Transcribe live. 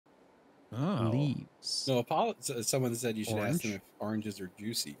leaves. No, Apollo. Someone said you should ask them if oranges are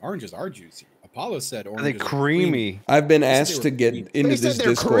juicy. Oranges are juicy. Apollo said oranges are they creamy? I've been asked to get into this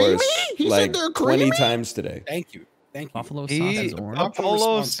discourse like 20 times today. Thank you. Buffalo sauce is orange.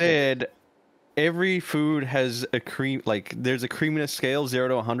 Apollo said every food has a cream, like there's a creaminess scale 0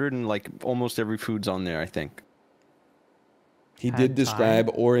 to 100, and like almost every food's on there, I think. He did describe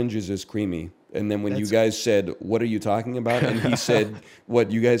oranges as creamy. And then when you guys said, what are you talking about? And he said,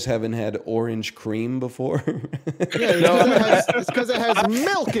 what, you guys haven't had orange cream before? Yeah, it's because it has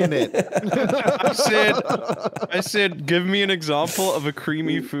milk in it. I said, give me an example of a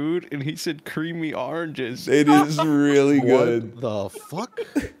creamy food. And he said, creamy oranges. It is really good. What the fuck?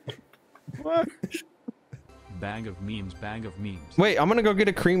 What? Bag of memes, bag of memes. Wait, I'm going to go get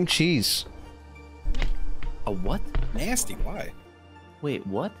a cream cheese. A what? Nasty. Why? Wait,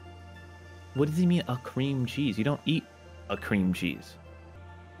 what? What does he mean, a cream cheese? You don't eat a cream cheese.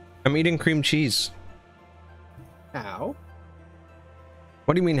 I'm eating cream cheese. How?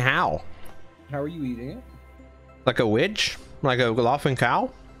 What do you mean, how? How are you eating it? Like a witch? Like a laughing cow?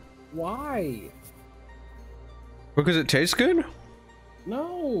 Why? Because it tastes good?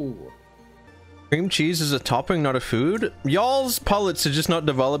 No. Cream cheese is a topping, not a food? Y'all's palates are just not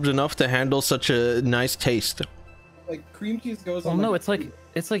developed enough to handle such a nice taste. Like cream cheese goes Well, on. no, it's like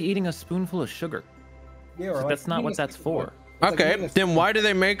eating a spoonful of sugar. Yeah, or That's not what that's for. Okay, then why do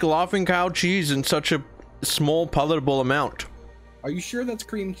they make laughing cow cheese in such a small palatable amount? Are you sure that's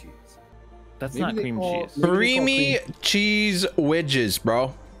cream cheese? That's not cream cheese. Creamy cheese wedges,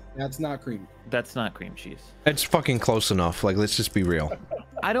 bro. That's not cream. That's not cream cheese. It's fucking close enough. Like, let's just be real.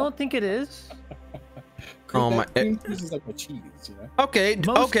 I don't think it is. Oh my! Cream cheese is like a cheese, you know? Okay,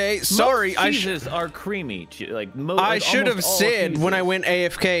 okay. Sorry, most cheeses are creamy. I should have said when I went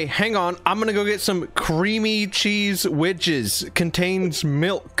AFK. Hang on, I'm gonna go get some creamy cheese wedges. Contains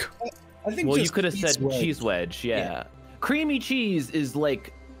milk. I think. Well, you could have said cheese wedge. Yeah. Creamy cheese is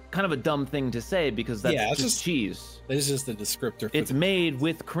like kind of a dumb thing to say because that's just cheese. That is just a descriptor. It's made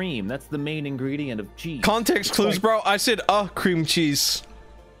with cream. That's the main ingredient of cheese. Context clues, bro. I said cream cheese.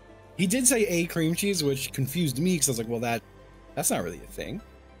 He did say a cream cheese, which confused me because I was like, well, that's not really a thing.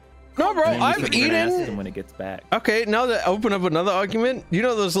 No, bro, I've eaten. When it gets back. Okay, now that I open up another argument, you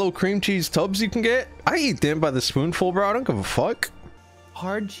know those little cream cheese tubs you can get? I eat them by the spoonful, bro. I don't give a fuck.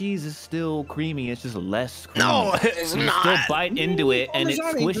 Hard cheese is still creamy. It's just less creamy. No, it's not. You still bite into it and it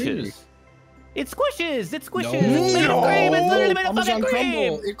squishes. It squishes. It squishes. No. It's made of cream. It's literally made of fucking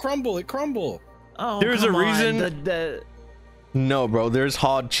cream. It crumble. Oh, there's a reason. On. No, bro. There's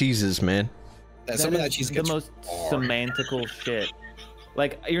hard cheeses, man. Some of that cheese gets the most semantical shit.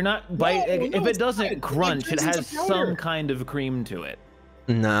 Like you're not biting. If it doesn't crunch, it has some kind of cream to it.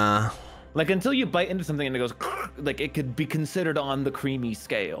 Nah. Like until you bite into something and it goes, like it could be considered on the creamy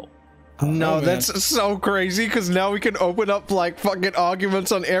scale. No, that's so crazy because now we can open up like fucking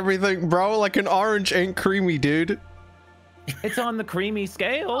arguments on everything, bro. Like an orange ain't creamy, dude. It's on the creamy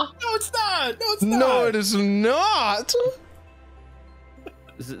scale. No, it's not. No, it's not. No, it is not.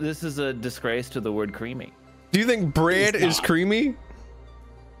 This is a disgrace to the word creamy. Do you think bread is creamy?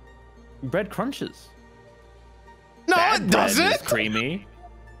 Bread crunches. No, it doesn't. Bread is creamy.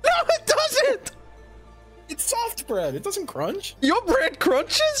 No, it doesn't. It's soft bread. It doesn't crunch. Your bread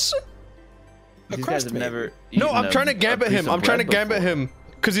crunches? These guys have never. No, I'm trying to gambit him. I'm trying to gambit him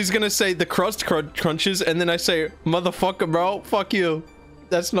because he's gonna say the crust crunches, and then I say, "Motherfucker, bro, fuck you."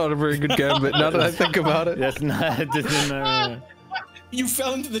 That's not a very good gambit. Now that I think about it, that's not. You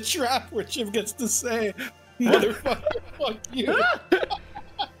fell into the trap where Chip gets to say, "Motherfucker, fuck you."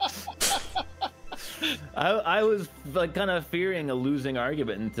 I was like kind of fearing a losing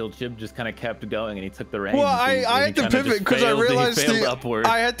argument until Chip just kind of kept going and he took the reins. Well, I had to pivot because I realized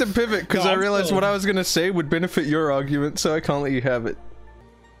I had to pivot because I realized what I was gonna say would benefit your argument, so I can't let you have it.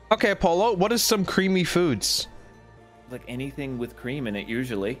 Okay, Apollo, what is some creamy foods? Like anything with cream in it,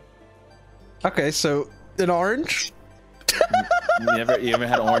 usually. Okay, so an orange. You ever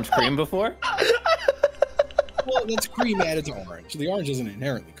had orange cream before? Well, that's cream added to orange. The orange isn't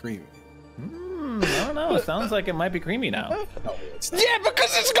inherently creamy. I don't know. It sounds like it might be creamy now. No, it's not. Yeah,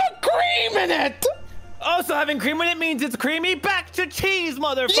 because it's got cream in it. Oh, so having cream in it means it's creamy? Back to cheese,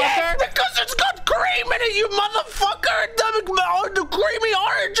 motherfucker! Yes, because it's got cream in it, you motherfucker! The creamy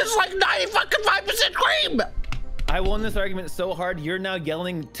orange is like 95% cream! I won this argument so hard, you're now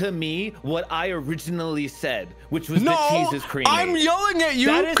yelling to me what I originally said, which was that cheese is creamy. I'm yelling at you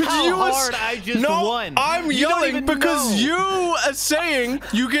because how hard I just won. I'm yelling because you are saying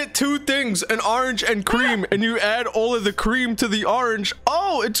you get two things, an orange and cream, and you add all of the cream to the orange.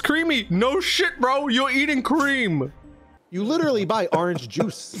 Oh, it's creamy. No shit, bro. You're eating cream. You literally buy orange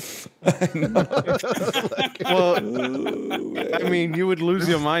juice. Well, I mean, you would lose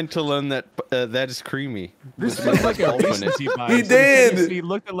your mind to learn that that is creamy. This is like a recency bias. He did. He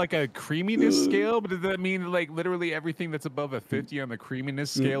looked at like a creaminess scale, but does that mean like literally everything that's above a 50 on the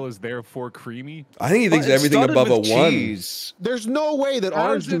creaminess scale is therefore creamy? I think he thinks everything above a 1. There's no way that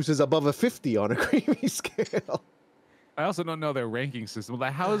orange juice is above a 50 on a creamy scale. I also don't know their ranking system.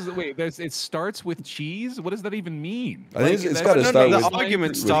 Like, how is it? Wait, it starts with cheese. What does that even mean? I think it's got to start with the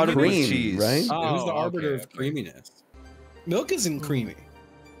argument started with cream, cheese, right? It was the arbiter of creaminess. Milk isn't creamy.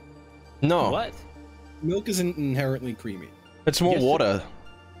 No. What? Milk isn't inherently creamy. It's more water.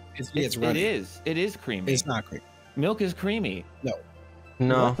 It's runny. It is creamy. It's not creamy. Milk is creamy. No.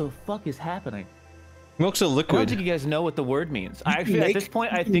 No. What the fuck is happening? Milk's a I don't liquid. think you guys know what the word means. Actually, at this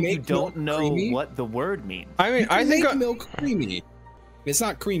point, I think you don't know what the word means. I mean, I think milk creamy. It's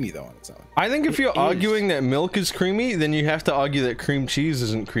not creamy though on its own. I think if you're arguing that milk is creamy, then you have to argue that cream cheese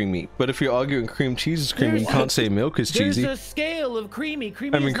isn't creamy. But if you're arguing cream cheese is creamy, you can't say milk is cheesy. There's a scale of creamy.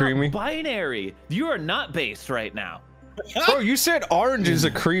 Creamy is not binary. You are not based right now. Bro, you said oranges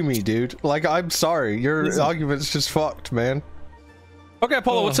are creamy, dude. Like, I'm sorry. Your argument's just fucked, man. Okay,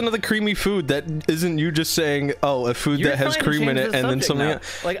 Apollo, what's another creamy food that isn't you just saying, oh, a food that has cream in it and then something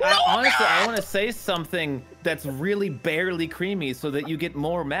else? Like, honestly, I want to say something that's really barely creamy so that you get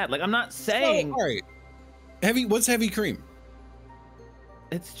more mad. Like, I'm not saying... all right. What's heavy cream?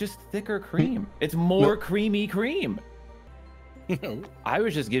 It's just thicker cream. It's more creamy cream. I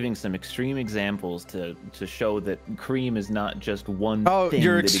was just giving some extreme examples to show that cream is not just one thing. Oh,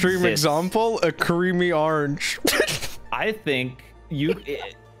 your extreme example? A creamy orange. I think...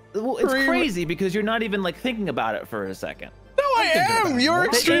 it's crazy because you're not even like thinking about it for a second. No, I am. Your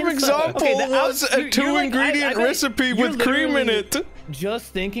extreme example was a 2-ingredient recipe with cream in it.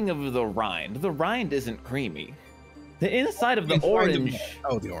 Just thinking of the rind. The rind isn't creamy. The inside of the orange.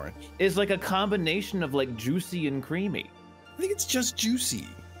 Oh, the orange is like a combination of like juicy and creamy. I think it's just juicy.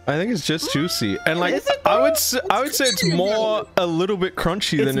 I think it's just juicy, and like I would say it's more a little bit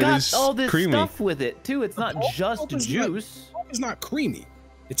crunchy than it is creamy. It's got all this stuff with it too. It's not just juice. It's not creamy.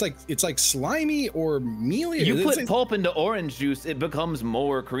 It's like slimy or mealy. You put pulp into orange juice, it becomes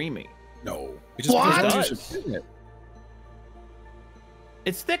more creamy. No, it just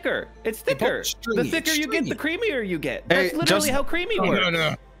it's thicker. It's thicker. The thicker you get, the creamier you get. That's literally how creamy works.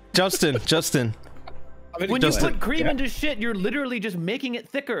 No. Justin. When you put cream into shit, you're literally just making it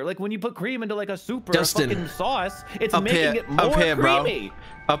thicker. Like when you put cream into like a soup or a fucking sauce, it's making it more creamy.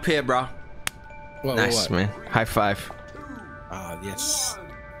 Up here, bro. Whoa, nice, man. High five. Ah, yes.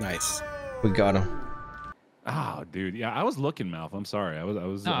 Nice. We got him. Oh, dude. Yeah, I was looking, Mouth. I'm sorry. I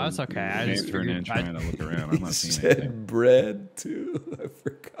was. No, that's okay. I just trying to look around. I'm not seeing anything. Bread too. I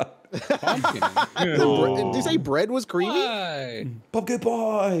forgot. Did you say bread was creamy? Why? Pumpkin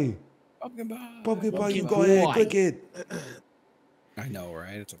pie. Pumpkin pie. You go ahead, click it. I know,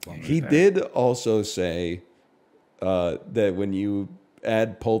 right? It's a pumpkin. He did also say that when you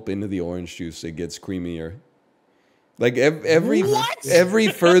add pulp into the orange juice, it gets creamier. Like every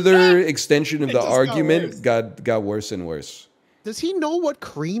further extension of the argument got worse and worse. Does he know what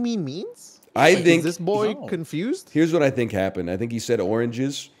creamy means? I think is this boy confused? Here's what I think happened. I think he said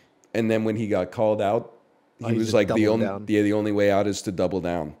oranges, and then when he got called out, he was like the only way out is to double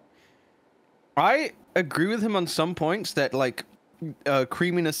down. I agree with him on some points that like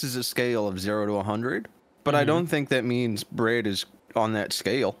creaminess is a scale of 0 to 100, but I don't think that means bread is on that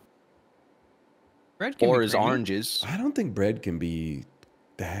scale. Bread can or be is creamy. oranges. I don't think bread can be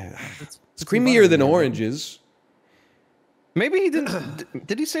that. It's creamier than oranges. Maybe he didn't.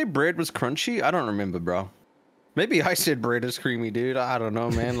 Did he say bread was crunchy? I don't remember, bro. Maybe I said bread is creamy, dude. I don't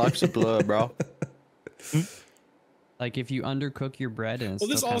know, man. Life's a blur, bro. Like if you undercook your bread and it's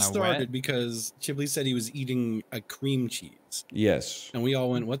this still all kinda started wet. because Chibley said he was eating a cream cheese. Yes. And we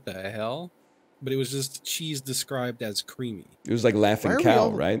all went, what the hell? But it was just cheese described as creamy. It was like Laughing Cow,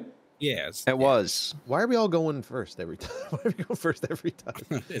 right? Yes. It was. Why are we all going first every time? Why are we going first every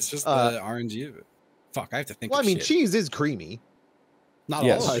time? It's just the RNG of it. Fuck, I have to think. Well, of I mean, shit. cheese is creamy. Not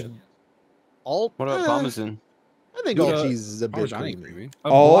all of it. All. What about Parmesan? I think all cheese is a bit creamy. A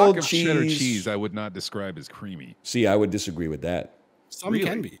all block of cheddar cheese I would not describe as creamy. See, I would disagree with that. Some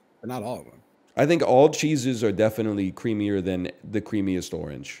can be, but not all of them. I think all cheeses are definitely creamier than the creamiest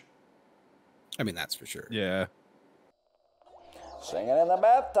orange. I mean, that's for sure. Yeah. Singing in the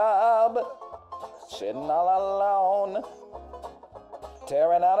bathtub, sitting all alone,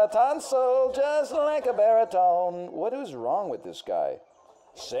 tearing out a tonsil just like a baritone. What is wrong with this guy?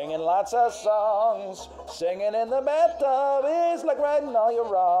 Singing lots of songs, singing in the bathtub is like righting all your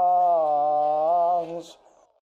wrongs.